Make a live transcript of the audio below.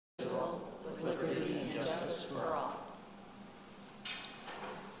liberty and justice for all.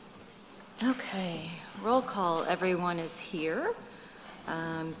 Okay, roll call. Everyone is here.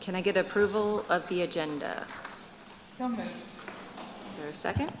 Can I get approval of the agenda? So moved. Is there a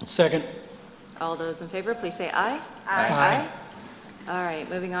second? Second. All those in favor, please say aye. Aye. All right,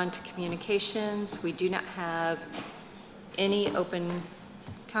 moving on to communications. We do not have any open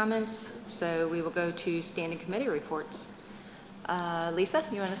comments, so we will go to standing committee reports. Lisa,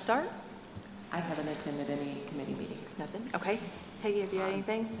 you want to start? I haven't attended any committee meetings. Nothing? Okay. Peggy, have you had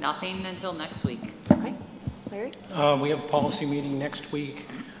anything? Nothing until next week. Okay. Larry? We have a policy meeting next week.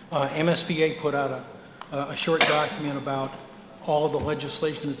 MSBA put out a short document about all of the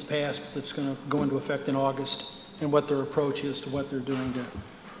legislation that's passed that's going to go into effect in August and what their approach is to what they're doing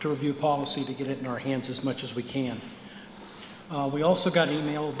to review policy to get it in our hands as much as we can. We also got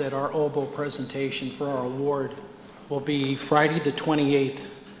emailed that our OBO presentation for our award will be Friday the 28th,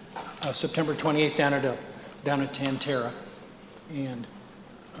 September 28th down at Tantera. And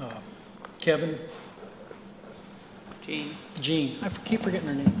Kevin? Jean, I keep forgetting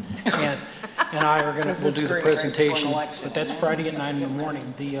her name. And I are we'll do the presentation, but that's Friday at 9 in the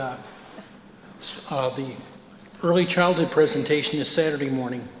morning. The early childhood presentation is Saturday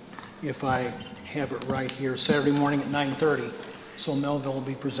morning, if I have it right here, Saturday morning at 9:30. So Melville will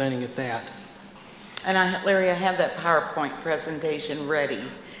be presenting at that. And Larry, I have that PowerPoint presentation ready,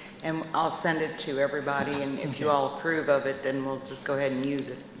 and I'll send it to everybody, and if you all approve of it, then we'll just go ahead and use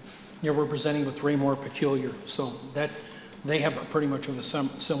it. Yeah, we're presenting with Raymore Peculiar, so that they have pretty much of a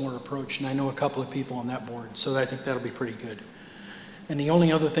similar approach, and I know a couple of people on that board, so I think that'll be pretty good. And the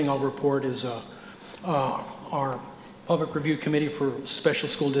only other thing I'll report is our Public Review Committee for Special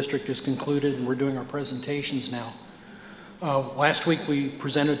School District is concluded, and we're doing our presentations now. Last week we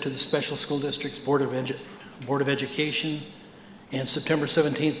presented to the Special School District's Board of Education, and September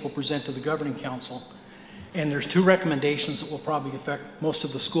 17th we'll present to the Governing Council. And there's two recommendations that will probably affect most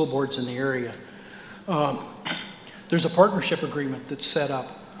of the school boards in the area. There's a partnership agreement that's set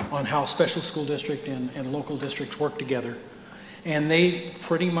up on how special school district and local districts work together. And they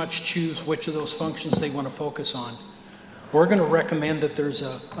pretty much choose which of those functions they want to focus on. We're going to recommend that there's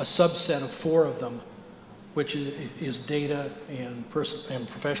a subset of 4 of them, which is data and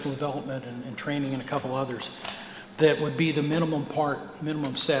professional development and training and a couple others, that would be the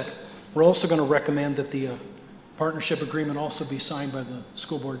minimum set. We're also going to recommend that the partnership agreement also be signed by the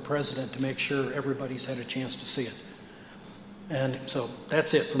school board president to make sure everybody's had a chance to see it. And so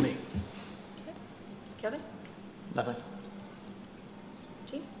that's it for me. Okay. Kevin? Nothing.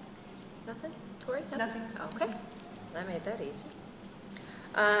 Jean? Nothing? Tori? Nothing. Okay. That made that easy.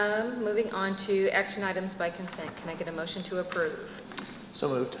 Moving on to action items by consent. Can I get a motion to approve? So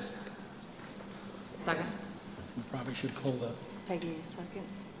moved. Second. We probably should pull the. Peggy, a second.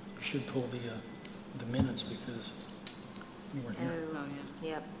 We should pull the minutes because you weren't here. Oh, yeah.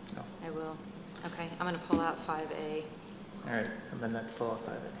 Yep. No. I will. Okay, I'm going to pull out 5A. All right, amend that to pull out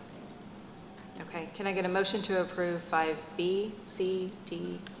 5A. Okay, can I get a motion to approve 5B, C,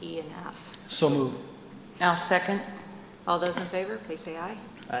 D, E, and F? So moved. I'll second. All those in favor, please say aye.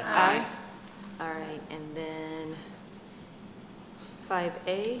 Aye. Aye. All right, and then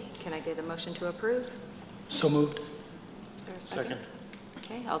 5A, can I get a motion to approve? So moved. Is there a second?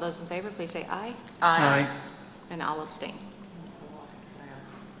 Okay, all those in favor, please say aye. Aye. And I'll abstain.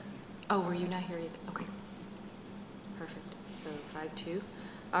 Oh, were you not here either? Okay. Perfect. So 5-2.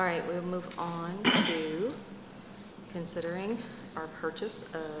 All right, we'll move on to considering our purchase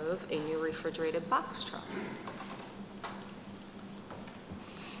of a new refrigerated box truck.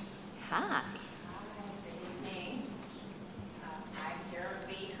 Hi. Good evening. I'm here.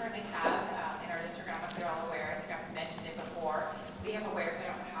 We currently have in our district, I don't know if you're all aware, I think I've mentioned it before, we have a wear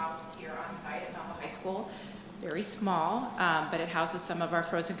house here on site at Malmo High School. Very small, but it houses some of our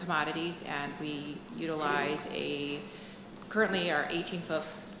frozen commodities, and we utilize currently our 18-foot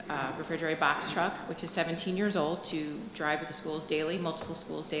refrigerated box truck, which is 17 years old, to drive to the schools daily, multiple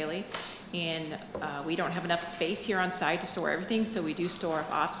schools daily. And we don't have enough space here on site to store everything, so we do store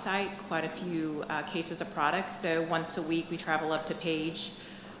off-site quite a few cases of products. So once a week we travel up a page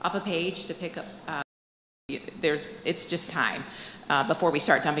to pick up. It's just time before we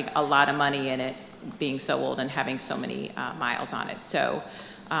start dumping a lot of money in it, being so old and having so many miles on it. So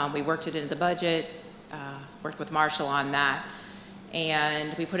we worked it into the budget, worked with Marshall on that,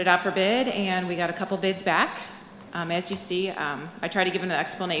 and we put it out for bid, and we got a couple bids back. As you see, I try to give an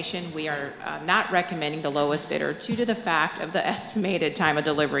explanation. We are not recommending the lowest bidder due to the fact of the estimated time of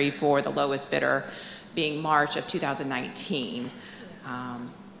delivery for the lowest bidder being March of 2019.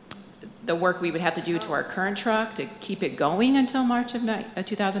 the work we would have to do to our current truck to keep it going until March of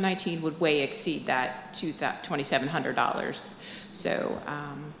 2019 would way exceed that $2,700. So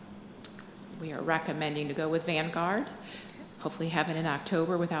we are recommending to go with Vanguard, hopefully have it in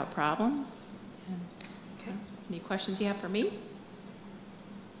October without problems. Okay. Any questions you have for me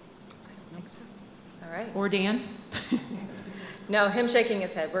I think so. All right. or Dan? No, him shaking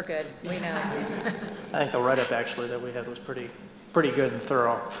his head, we're good, we know. I think the write-up actually that we had was pretty good and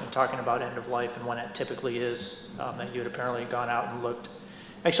thorough in talking about end of life and when it typically is, that you had apparently gone out and looked.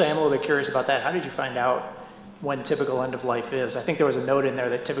 Actually, I'm a little bit curious about that. How did you find out when typical end of life is? I think there was a note in there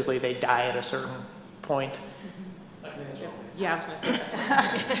that typically they die at a certain point. Yeah, I was going to say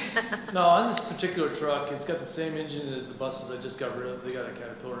that's No, on this particular truck, it's got the same engine as the buses I just got rid of. They got a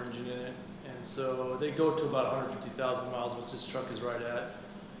Caterpillar engine in it. And so they go to about 150,000 miles, which this truck is right at.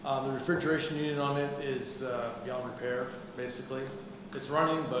 The refrigeration unit on it is beyond repair, basically. It's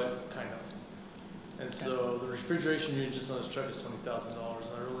running, but kind of. And so the refrigeration unit just on this truck is $20,000. And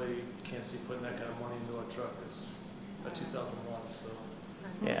I really can't see putting that kind of money into a truck that's a 2001. So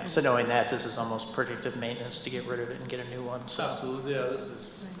Yeah, so knowing that, this is almost predictive maintenance to get rid of it and get a new one. So absolutely, yeah, this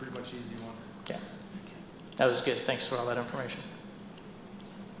is pretty much easy one. yeah, that was good. Thanks for all that information.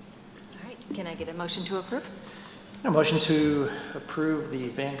 All right, can I get a motion to approve? A motion to approve the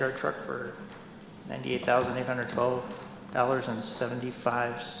Vanguard truck for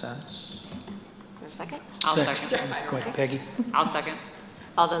 $98,812.75. Is there a second? I'll Second. second. Go ahead, Peggy. I'll second.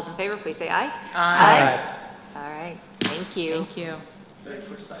 All those in favor, please say aye. Aye. All right, thank you. Thank you. Very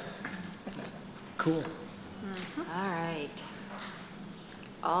precise. Cool. All right.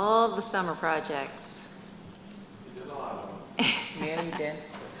 All the summer projects. Yeah, you did.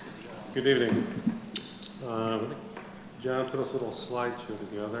 Good evening. John put this little slideshow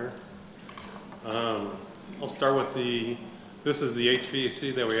together. I'll start with this is the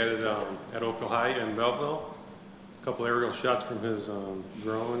HVAC that we added at Oakville High in Belleville. A couple aerial shots from his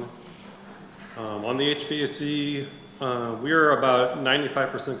drone. On the HVAC, we are about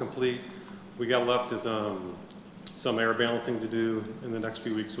 95% complete. We got left is some air balancing to do in the next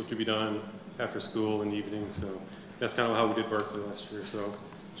few weeks, which will be done after school in the evening. So that's kind of how we did Berkeley last year. So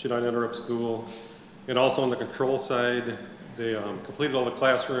should not interrupt school. And also on the control side, they completed all the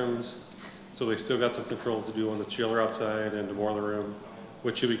classrooms, so they still got some controls to do on the chiller outside and the boiler room,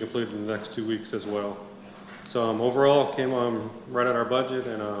 which should be completed in the next 2 weeks as well. So overall, came right at our budget,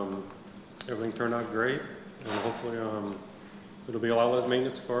 and everything turned out great. And hopefully, it'll be a lot less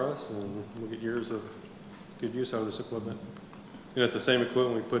maintenance for us, and we'll get years of good use out of this equipment. And it's the same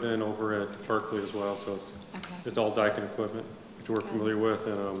equipment we put in over at Berkeley as well, so it's all Daikin equipment, which we're familiar with,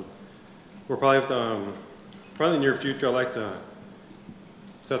 and we're probably probably in the near future, I'd like to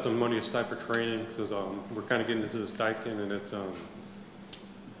set some money aside for training, because we're kind of getting into this Daikin, and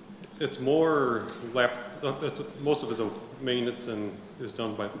it's more most of the maintenance and is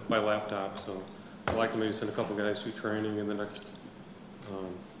done by laptop. So I'd like to maybe send a couple guys through training in the next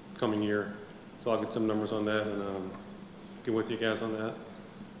coming year. So I'll get some numbers on that and get with you guys on that.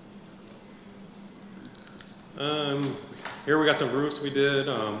 Here we got some roofs we did,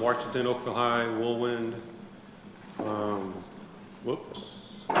 Washington, Oakville High, Woolwind. Whoops.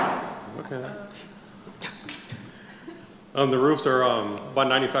 Okay. The roofs are about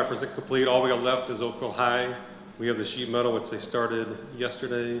 95% complete. All we got left is Oakville High. We have the sheet metal, which they started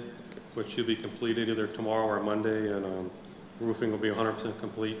yesterday, which should be completed either tomorrow or Monday, and roofing will be 100%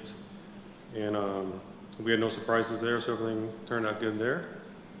 complete. And we had no surprises there, so everything turned out good there.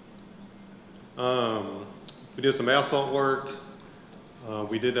 We did some asphalt work.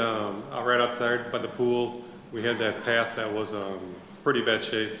 We did right outside by the pool. We had that path that was pretty bad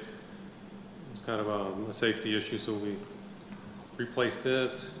shape. It was kind of a safety issue, so we replaced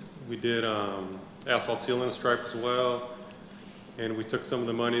it. We did asphalt sealant and stripe as well. And we took some of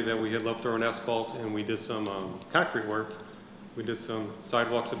the money that we had left over on asphalt, and we did some concrete work. We did some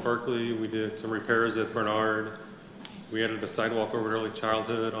sidewalks at Berkeley. We did some repairs at Bernard. Nice. We added a sidewalk over at Early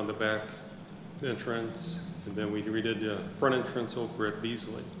Childhood on the back entrance. And then we redid the front entrance over at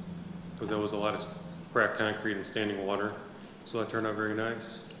Beasley, because there was a lot of cracked concrete and standing water. So that turned out very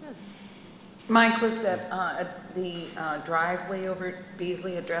nice. Good. Mike, was that the driveway over at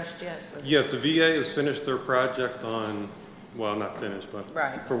Beasley addressed yet? Yes, the VA has finished their project on, well, not finished, but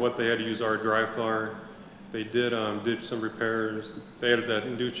right. For what they had to use our drive for. They did some repairs. They added that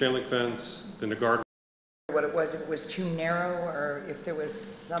new chain link fence, then the guard. What it was too narrow, or if there was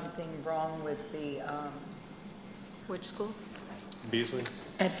something wrong with the... Which school? Beasley.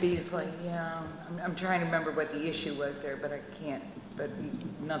 At Beasley, yeah. I'm trying to remember what the issue was there, but I can't. but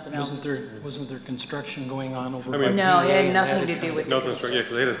nothing else. Wasn't there construction going on over? I mean- by No, VA it had and nothing that to had do kind with of- the Nothing's, yeah,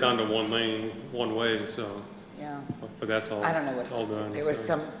 because they had us down to one lane, one way, so, Yeah, but that's all, I don't know all done. what, there was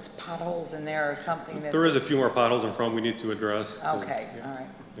so. some potholes in there or something that. There is a few more potholes in front we need to address. 'cause, Okay, yeah, all right,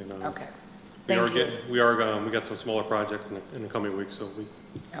 you know, okay. We are Thank you. getting, we got some smaller projects in the coming weeks, so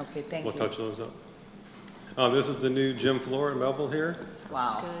Okay, thank we'll you. touch those up. This is the new gym floor in Melville here. Looks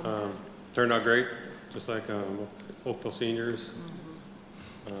Wow. good. Turned out great, just like Oakville Seniors.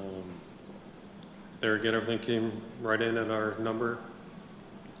 There again, everything came right in at our number.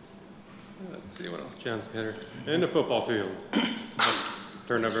 Let's see what else John's got here. And the football field.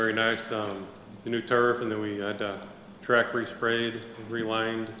 Turned out very nice. The new turf, and then we had track resprayed,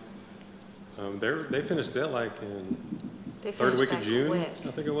 relined. They finished that like in They third finished week of that June, quick.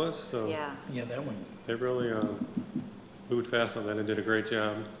 I think it was. So Yeah. Yeah, that one. they really moved fast on that and did a great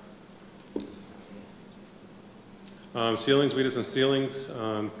job. Ceilings, we did some ceilings.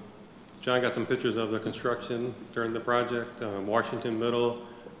 John got some pictures of the construction during the project. Washington Middle,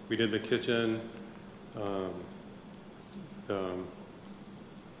 we did the kitchen.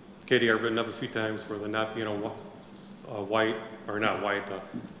 Katie got written up a few times for the not being a white, or not white,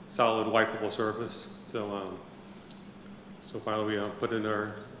 solid wipeable surface. So, so finally we put in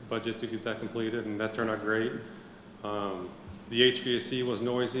our budget to get that completed, and that turned out great. The HVAC was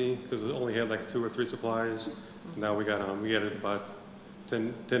noisy because it only had like 2 or 3 supplies. Now we added about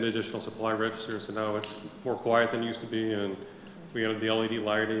 10 additional supply registers, so now it's more quiet than it used to be, and we added the LED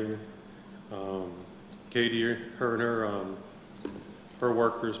lighting. Katie, her and her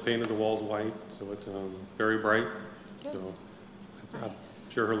workers painted the walls white, so it's very bright. So I'm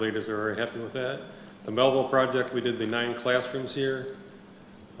sure her ladies are very happy with that. The Melville project, we did the 9 classrooms here.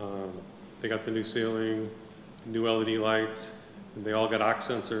 They got the new ceiling, new LED lights, and they all got OX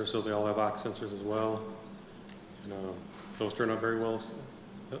sensors, so they all have OX sensors as well. And, those turned out very well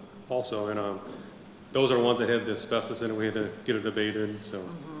also, and those are the ones that had the asbestos in it. We had to get it abated, so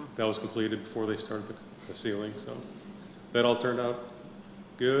that was completed before they started the ceiling. So that all turned out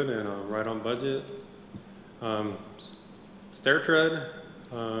good and right on budget. Stair tread,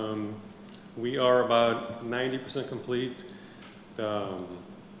 we are about 90% complete. The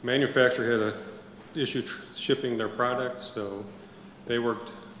manufacturer had a issue shipping their product, so they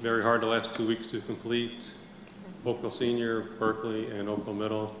worked very hard the last 2 weeks to complete. Oakville Senior, Berkeley, and Oakville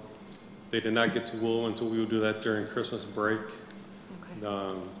Middle. They did not get to Wool until we would do that during Christmas break.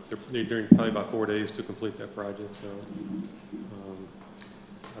 Okay. They're doing probably about 4 days to complete that project, so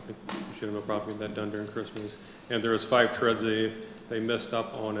I think we should have no problem getting that done during Christmas. And there was 5 treads they messed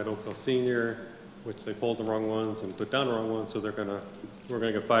up on at Oakville Senior, which they pulled the wrong ones and put down the wrong ones, so we're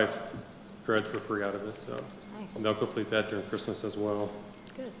gonna get 5 treads for free out of it, so. Nice. And they'll complete that during Christmas as well.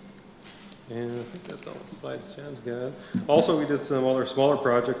 Good. And I think that's all the slides John's got. Also, we did some other smaller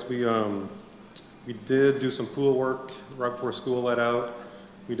projects. We did do some pool work right before school let out.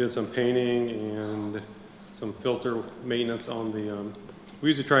 We did some painting and some filter maintenance on the, we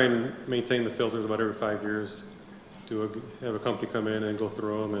usually try and maintain the filters about every 5 years. Have a company come in and go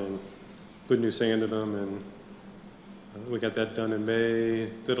through them and put new sand in them, and we got that done in May.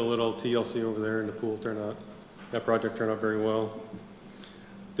 Did a little TLC over there, and the pool that project turned out very well.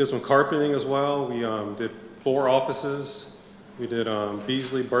 Did some carpeting as well. We did 4 offices. We did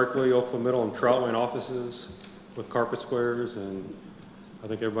Beasley, Berkeley, Oakville Middle, and Troutline offices with carpet squares, and I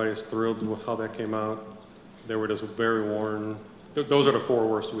think everybody's thrilled with how that came out. They were just very worn. Those are the 4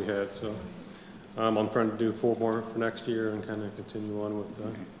 worst we had, so I'm trying to do 4 more for next year and kind of continue on with the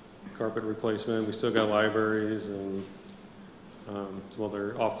carpet replacement. We still got libraries and some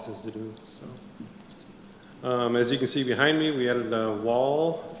other offices to do, so. As you can see behind me, we added a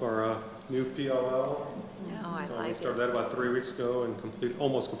wall for a new PLL. No, I We like started it. that about 3 weeks ago and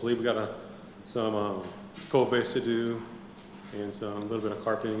almost complete. We got some code base to do and a little bit of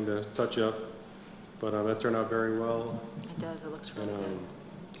carpeting to touch up, but that turned out very well. It does, it looks really And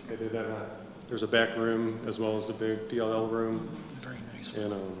good. they did there's a back room as well as the big PLL room, Very nice.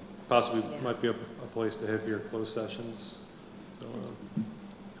 and possibly Yeah. might be a place to have your closed sessions. So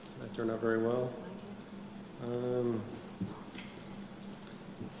that turned out very well. I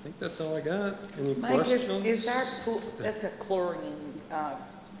think that's all I got. Any Mike, questions? is our pool, that's a chlorine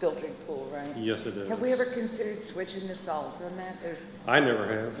filtered pool, right? Yes, it is. Have we ever considered switching to salt on that? I never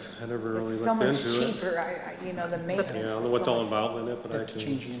have. I never really It's so looked much into it. cheaper, you know, the maintenance. Yeah, I don't is know what's so all much- involved in it, but I Have to can.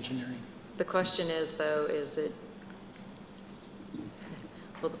 change the engineering. The question is, though,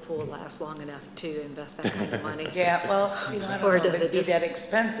 will the pool last long enough to invest that kind of money? Yeah, well, you know, I don't Or know does if it it'd be just, that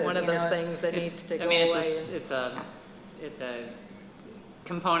expensive, one of you know, those things that needs to go I mean, away? it's a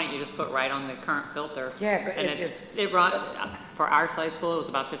component you just put right on the current filter. Yeah, but And it it's, just- it run, for our size pool, it was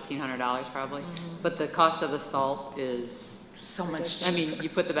about $1,500 probably. But the cost of the salt is, So much. I mean, you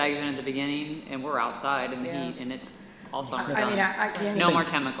put the bags in at the beginning and we're outside in the Yeah. heat and it's all summer. I mean, I can't No even, more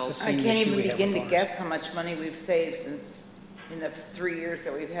chemicals. I Same can't issue even we have begin with to ours. guess how much money we've saved since, in the 3 years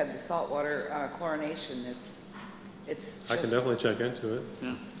that we've had the saltwater chlorination. It's I can just, definitely check into it,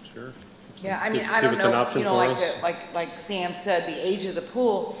 Yeah. sure. yeah, I See- mean, see I if don't it's an know, option you know, for like, us. like Sam said, the age of the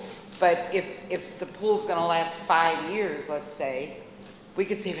pool, but if the pool's gonna last 5 years, let's say, we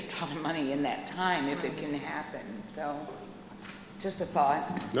could save a ton of money in that time if it can happen, so, just a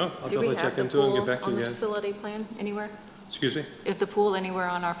thought. No, I'll Do we definitely have check the into it and pool get back to on you the guys. facility plan anywhere? Excuse me? Is the pool anywhere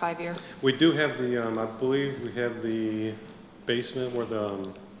on our 5-year? We do have the, I believe we have the basement where the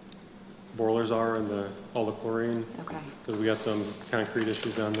boilers are and all the chlorine, Okay. because we got some concrete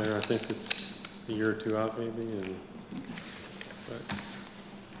issues down there. I think it's a year or two out maybe, and, but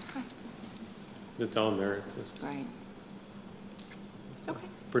it's on there. It's just Right. Okay.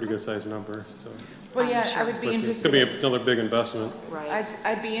 a pretty good sized number, so. Well, I'm yeah, sure. I would be But It interested. could be in- another big investment. Right.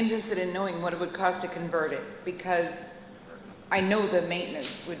 I'd be interested in knowing what it would cost to convert it, because I know the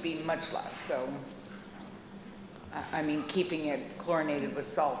maintenance would be much less, so. I mean, keeping it chlorinated with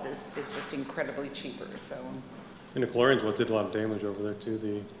salt is just incredibly cheaper, so. And the chlorine's what did a lot of damage over there too,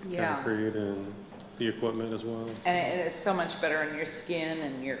 the Yeah. concrete and the equipment as well. And it's so much better on your skin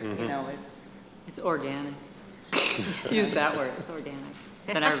and your, Mm-hmm. you know, it's, It's organic. Use that word, it's organic.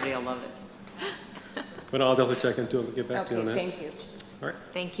 Then everybody will love it. But I'll definitely check into it and get back to you okay, on that. thank you. All right.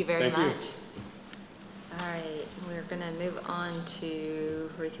 Thank you very Thank you. much. All right, we're going to move on to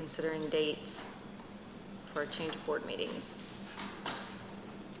reconsidering dates for change of board meetings.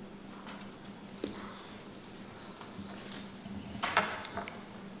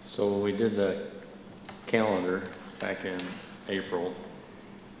 So when we did the calendar back in April,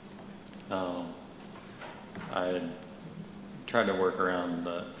 I had tried to work around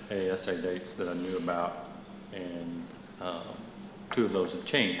the ASA dates that I knew about, and 2 of those have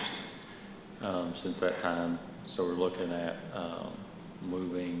changed since that time. So we're looking at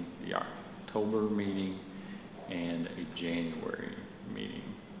moving the October meeting and a January meeting.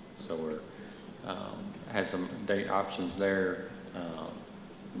 So we're had some date options there,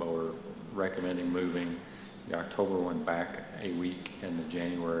 but we're recommending moving the October one back a week and the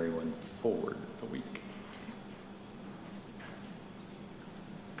January one forward a week.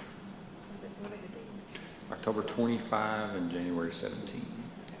 October 25 and January 17.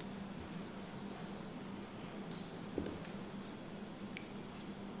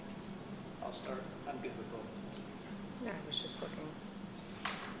 I'll start. I'm good with both. Yeah, I was just looking.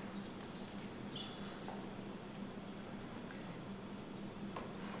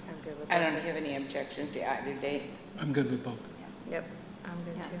 I'm good with I that. don't have any objection to either date. I'm good with both. Yep, I'm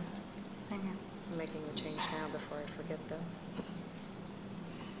good too. Yes. Same here. I'm making the change now before I forget though.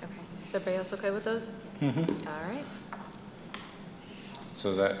 Okay, is everybody else okay with those? All right,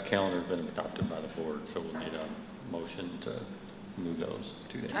 So that calendar's been adopted by the board, so we'll need a motion to move those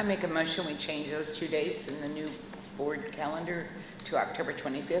 2 days. I make a motion, we change those 2 dates in the new board calendar to October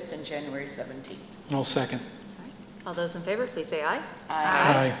 25th and January 17th. I'll second. all right. All those in favor, please say aye.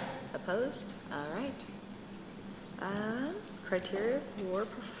 Aye. Opposed? All right. Criteria for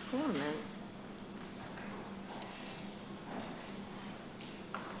performance.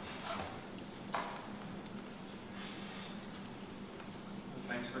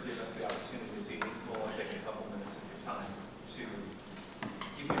 Thanks for giving us the opportunity this evening. We'll only take a couple minutes of your time to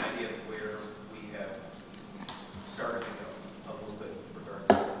give you an idea of where we have started to go a little bit with regards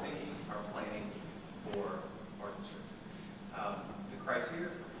to our thinking, our planning for our district. The criteria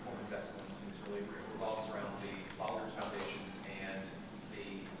for performance excellence is really revolves around the Founders Foundation and the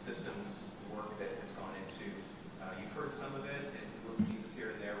systems work that has gone into. You've heard some of it and little pieces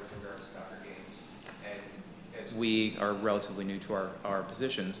here and there with regards to Dr. Gaines. And as we are relatively new to our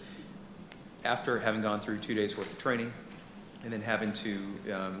positions, after having gone through 2 days worth of training and then having to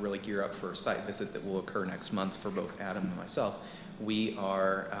really gear up for a site visit that will occur next month for both Adam and myself, we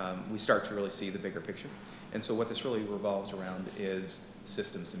start to really see the bigger picture. And so what this really revolves around is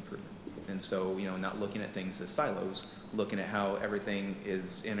systems improvement. And so, you know, not looking at things as silos, looking at how everything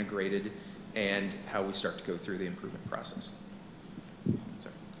is integrated and how we start to go through the improvement process.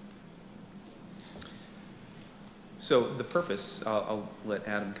 Sorry. So the purpose, I'll let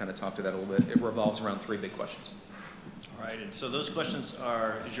Adam kind of talk to that a little bit. It revolves around 3 big questions. All right, and so those questions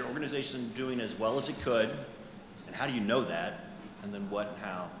are, is your organization doing as well as it could? And how do you know that? And then what and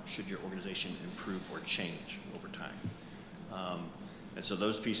how should your organization improve or change over time? And so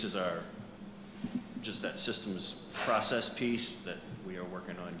those pieces are just that systems process piece that we you're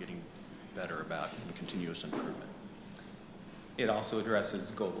working on getting better about and continuous improvement? It also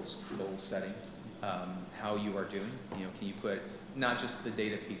addresses goals, goal setting, how you are doing. You know, can you put not just the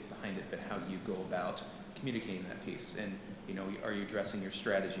data piece behind it, but how you go about communicating that piece? And, you know, are you addressing your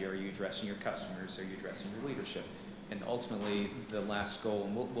strategy? Are you addressing your customers? Are you addressing your leadership? And ultimately, the last goal,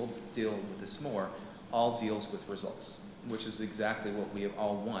 and we'll deal with this more, all deals with results, which is exactly what we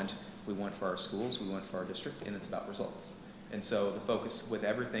all want. We want for our schools, we want for our district, and it's about results. And so the focus with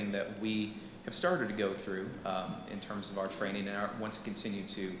everything that we have started to go through in terms of our training and want to continue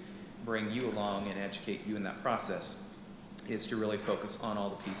to bring you along and educate you in that process is to really focus on all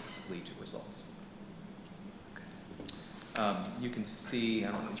the pieces that lead to results. You can see,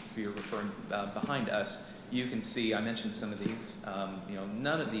 I don't know if you're referring behind us, you can see, I mentioned some of these, you know,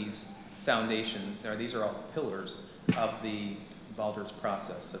 none of these foundations, these are all pillars of the Baldrige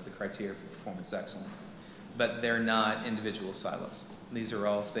process, of the criteria for performance excellence, but they're not individual silos. These are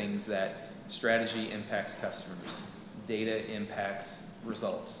all things that strategy impacts customers, data impacts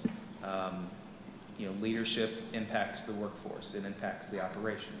results, you know, leadership impacts the workforce, it impacts the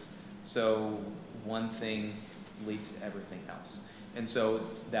operations. So one thing leads to everything else. And so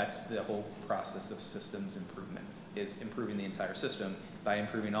that's the whole process of systems improvement, is improving the entire system by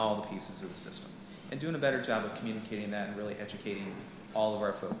improving all the pieces of the system and doing a better job of communicating that and really educating all of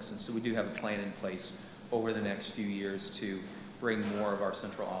our folks. And so we do have a plan in place over the next few years to bring more of our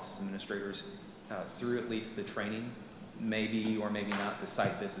central office administrators through at least the training, maybe or maybe not the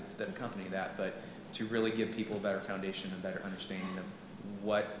site visits that accompany that, but to really give people a better foundation, a better understanding of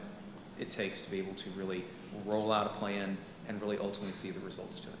what it takes to be able to really roll out a plan and really ultimately see the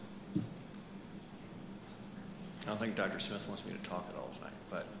results to it. I don't think Dr. Smith wants me to talk at all tonight,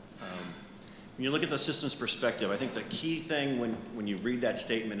 but when you look at the systems perspective, I think the key thing when you read that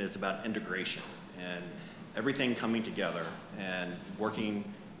statement is about integration and everything coming together and working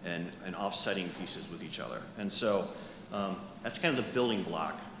and offsetting pieces with each other. And so that's kind of the building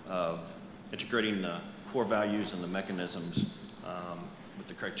block of integrating the core values and the mechanisms with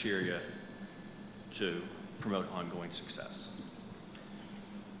the criteria to promote ongoing success.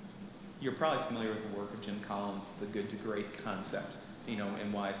 You're probably familiar with the work of Jim Collins, the good to great concept, you know,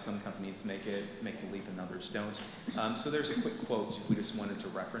 and why some companies make the leap and others don't. So there's a quick quote we just wanted to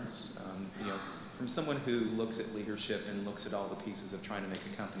reference, you know, from someone who looks at leadership and looks at all the pieces of trying to make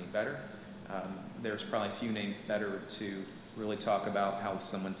a company better. There's probably a few names better to really talk about how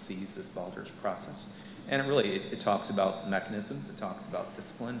someone sees this Baldrige process. And it talks about mechanisms, it talks about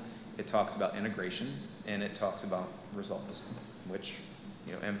discipline, it talks about integration, and it talks about results, which,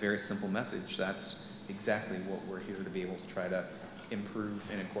 you know, and very simple message. That's exactly what we're here to be able to try to improve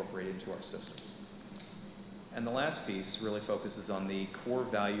and incorporate into our system. And the last piece really focuses on the core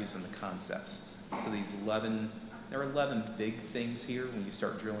values and the concepts. So there are 11 big things here when you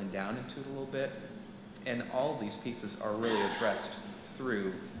start drilling down into it a little bit. And all of these pieces are really addressed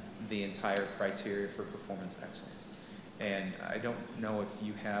through the entire criteria for performance excellence. And I don't know if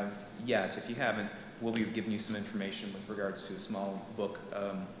you have yet. If you haven't, we'll be giving you some information with regards to a small book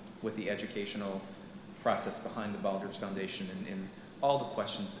with the educational process behind the Baldrige Foundation and all the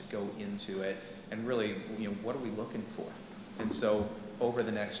questions that go into it, and really, you know, what are we looking for? And so over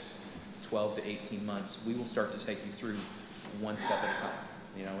the next 12 to 18 months, we will start to take you through one step at a time.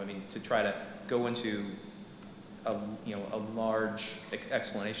 You know, I mean, to try to go into a large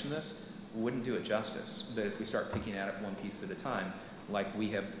explanation of this wouldn't do it justice. But if we start picking at it one piece at a time, like we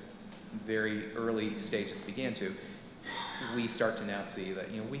have very early stages began to, we start to now see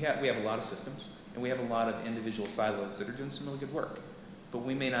that, you know, we have a lot of systems and we have a lot of individual silos that are doing some really good work, but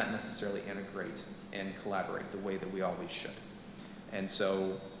we may not necessarily integrate and collaborate the way that we always should. And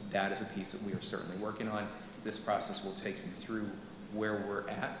so that is a piece that we are certainly working on. This process will take you through where we're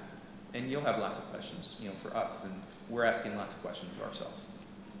at, and you'll have lots of questions, you know, for us, and we're asking lots of questions of ourselves.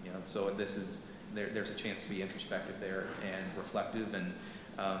 You know, so this is, there's a chance to be introspective there and reflective, and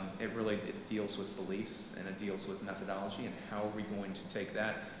it deals with beliefs and it deals with methodology and how are we going to take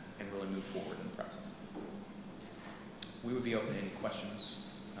that and really move forward in the process. We would be open to any questions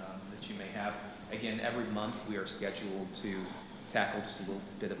that you may have. Again, every month we are scheduled to tackle just a little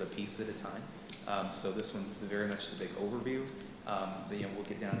bit of a piece at a time. So this one's very much the big overview. But, you know, we'll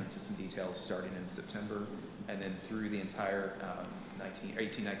get down into some details starting in September and then through the entire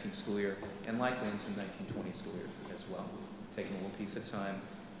 18-19 school year and likely into 19-20 school year as well. Taking a little piece at a time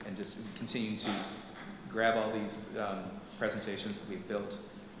and just continuing to grab all these presentations that we've built.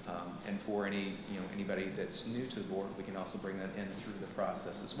 And for anybody that's new to the board, we can also bring them in through the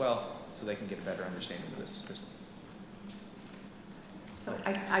process as well so they can get a better understanding of this. So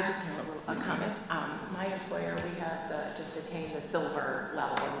I just have a comment. My employer, we have just attained the silver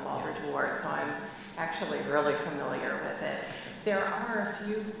level in the Baldrige Award, so I'm actually really familiar with it. There are a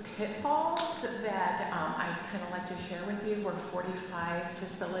few pitfalls that I kind of like to share with you. We're 45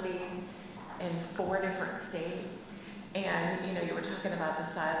 facilities in 4 different states. And, you know, you were talking about the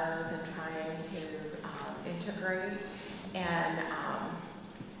silos and trying to integrate. And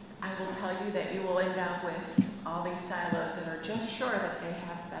I will tell you that you will end up with all these silos that are just sure that they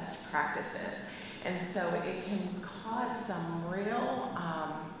have best practices. And so it can cause some real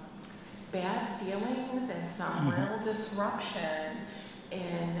bad feelings and some real disruption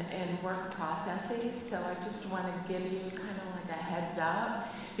in work processes. So I just want to give you kind of like a heads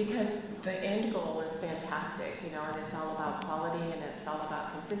up, because the end goal is fantastic, you know, and it's all about quality and it's all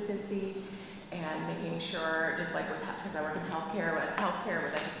about consistency and making sure, just like with, because I work in healthcare,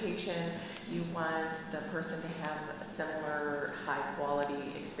 with education, you want the person to have similar high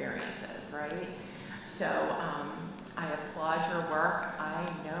quality experiences, right? So I applaud your work. I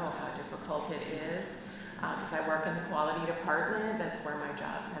know how difficult it is because I work in the quality department. That's where my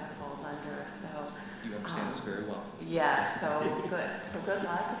job kind of falls under. So you understand this very well. Yes, so good. So good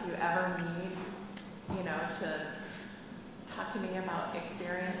luck if you ever need, you know, to talk to me about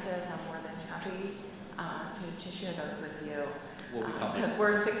experiences. I'm more than happy to share those with you. We'll be coming. Because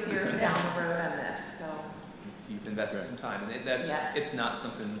we're 6 years down the road on this, so. So you've invested some time, and it's not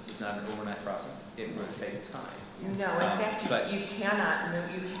something it's not an overnight process. It will take time. No, in fact, you cannot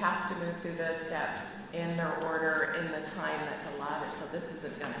move, you have to move through those steps in their order in the time that's allotted, so this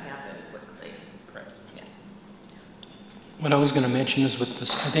isn't going to happen quickly. Correct. Yeah. What I was going to mention is with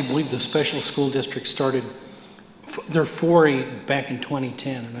this, I believe the special school district started their foray back in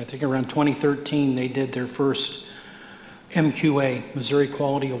 2010, and I think around 2013 they did their first MQA, Missouri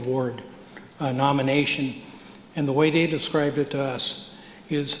Quality Award nomination. And the way they described it to us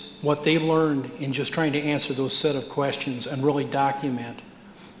is what they learned in just trying to answer those set of questions and really document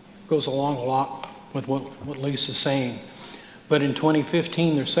goes along a lot with what Lisa's saying. But in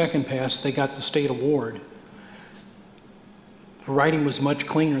 2015, their second pass, they got the state award. The writing was much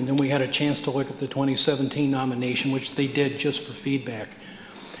cleaner, and then we had a chance to look at the 2017 nomination, which they did just for feedback.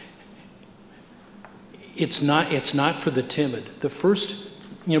 It's not for the timid. The first,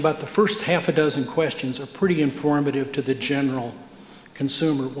 you know, about the first half a dozen questions are pretty informative to the general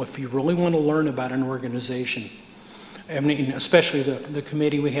consumer. If you really want to learn about an organization, I mean, especially the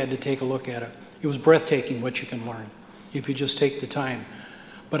committee, we had to take a look at it. It was breathtaking what you can learn if you just take the time.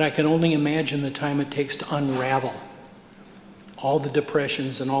 But I can only imagine the time it takes to unravel all the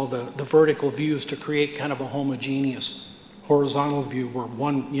depressions and all the vertical views to create kind of a homogeneous horizontal view where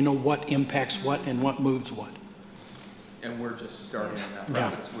one, you know, what impacts what and what moves what. And we're just starting on that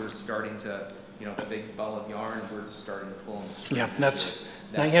process. We're starting to, you know, the big ball of yarn, we're just starting to pull on the string. Yeah,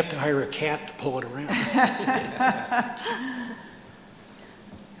 now you have to hire a cat to pull it around.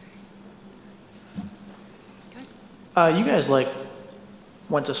 You guys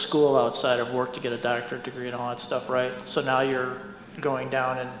went to school outside of work to get a doctorate degree and all that stuff, right? So now you're going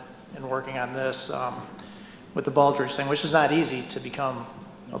down and working on this with the Baldrige thing, which is not easy to become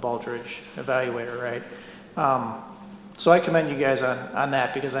a Baldrige evaluator, right? So I commend you guys on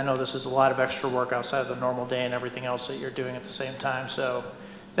that, because I know this is a lot of extra work outside of the normal day and everything else that you're doing at the same time. So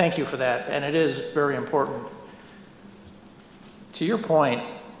thank you for that. And it is very important. To your point,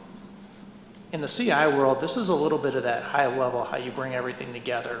 in the CI world, this is a little bit of that high level, how you bring everything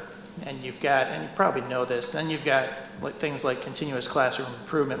together. And you've got, and you probably know this, then you've got things like continuous classroom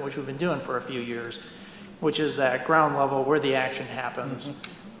improvement, which we've been doing for a few years, which is that ground level where the action happens,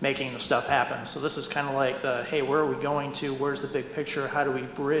 making the stuff happen. So this is kind of like the, hey, where are we going to? Where's the big picture? How do we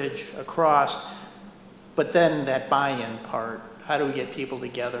bridge across? But then that buy-in part, how do we get people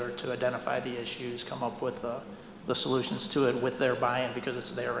together to identify the issues, come up with the solutions to it with their buy-in because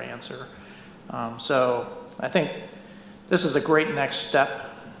it's their answer. So I think this is a great next step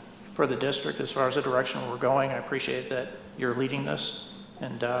for the district as far as the direction we're going. I appreciate that you're leading this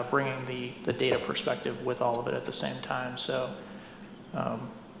and bringing the data perspective with all of it at the same time. So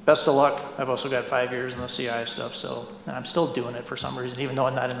best of luck. I've also got 5 years in the CI stuff, so and I'm still doing it for some reason, even though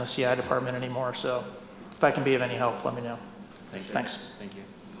I'm not in the CI department anymore. So if I can be of any help, let me know. Thanks. Thank you.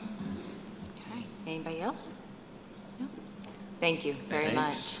 Okay, anybody else? No? Thank you very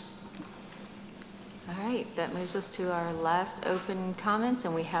much. All right, that moves us to our last open comments,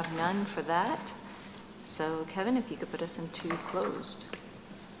 and we have none for that. So Kevin, if you could put us into closed.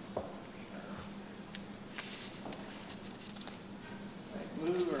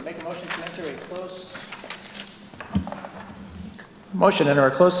 Move or make a motion to enter a closed Motion to enter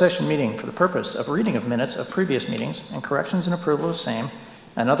a closed session meeting for the purpose of reading of minutes of previous meetings and corrections and approval of same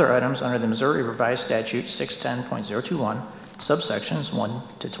and other items under the Missouri Revised Statute 610.021, subsections 1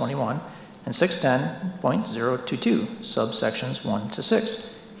 to 21, and 610.022, subsections 1 to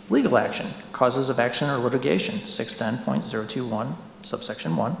 6. Legal action, causes of action or litigation, 610.021,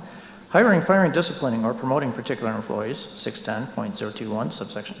 subsection 1. Hiring, firing, disciplining, or promoting particular employees, 610.021,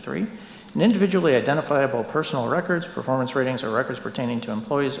 subsection 3. And individually identifiable personal records, performance ratings, or records pertaining to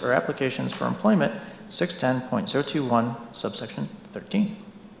employees or applications for employment, 610.021, subsection 13.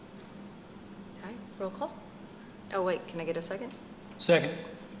 All right, roll call. Oh, wait, can I get a second? Second.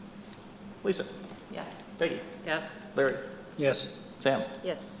 Lisa? Yes. Peggy? Yes. Larry? Yes. Sam?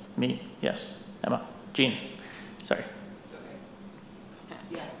 Yes. Me? Yes. Emma? Jean? Sorry.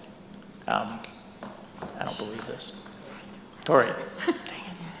 Yes. I don't believe this. Tori?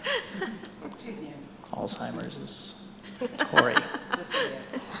 Alzheimer's is Tori. Just say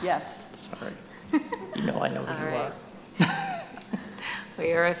yes. Yes. Sorry. You know I know who All you right. are.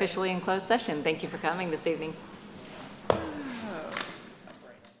 We are officially in closed session. Thank you for coming this evening.